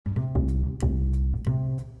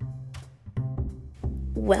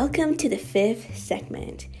Welcome to the fifth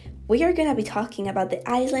segment. We are going to be talking about the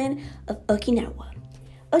island of Okinawa.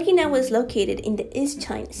 Okinawa is located in the East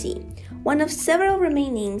China Sea, one of several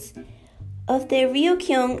remainings of the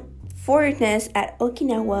Ryukyong fortress at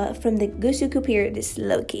Okinawa from the Gusuku period is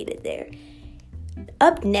located there.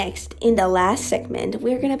 Up next, in the last segment,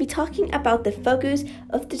 we're going to be talking about the focus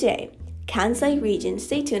of the day, Kansai region.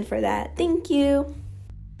 Stay tuned for that. Thank you.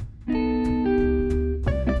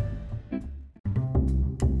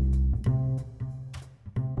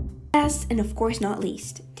 Last and of course not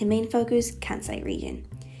least, the main focus, Kansai region.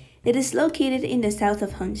 It is located in the south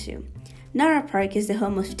of Honshu. Nara Park is the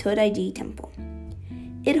home of Todaiji Temple.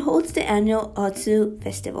 It holds the annual Otsu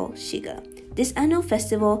Festival, Shiga. This annual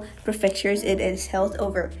festival prefectures it is held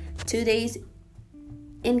over 2 days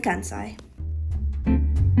in Kansai.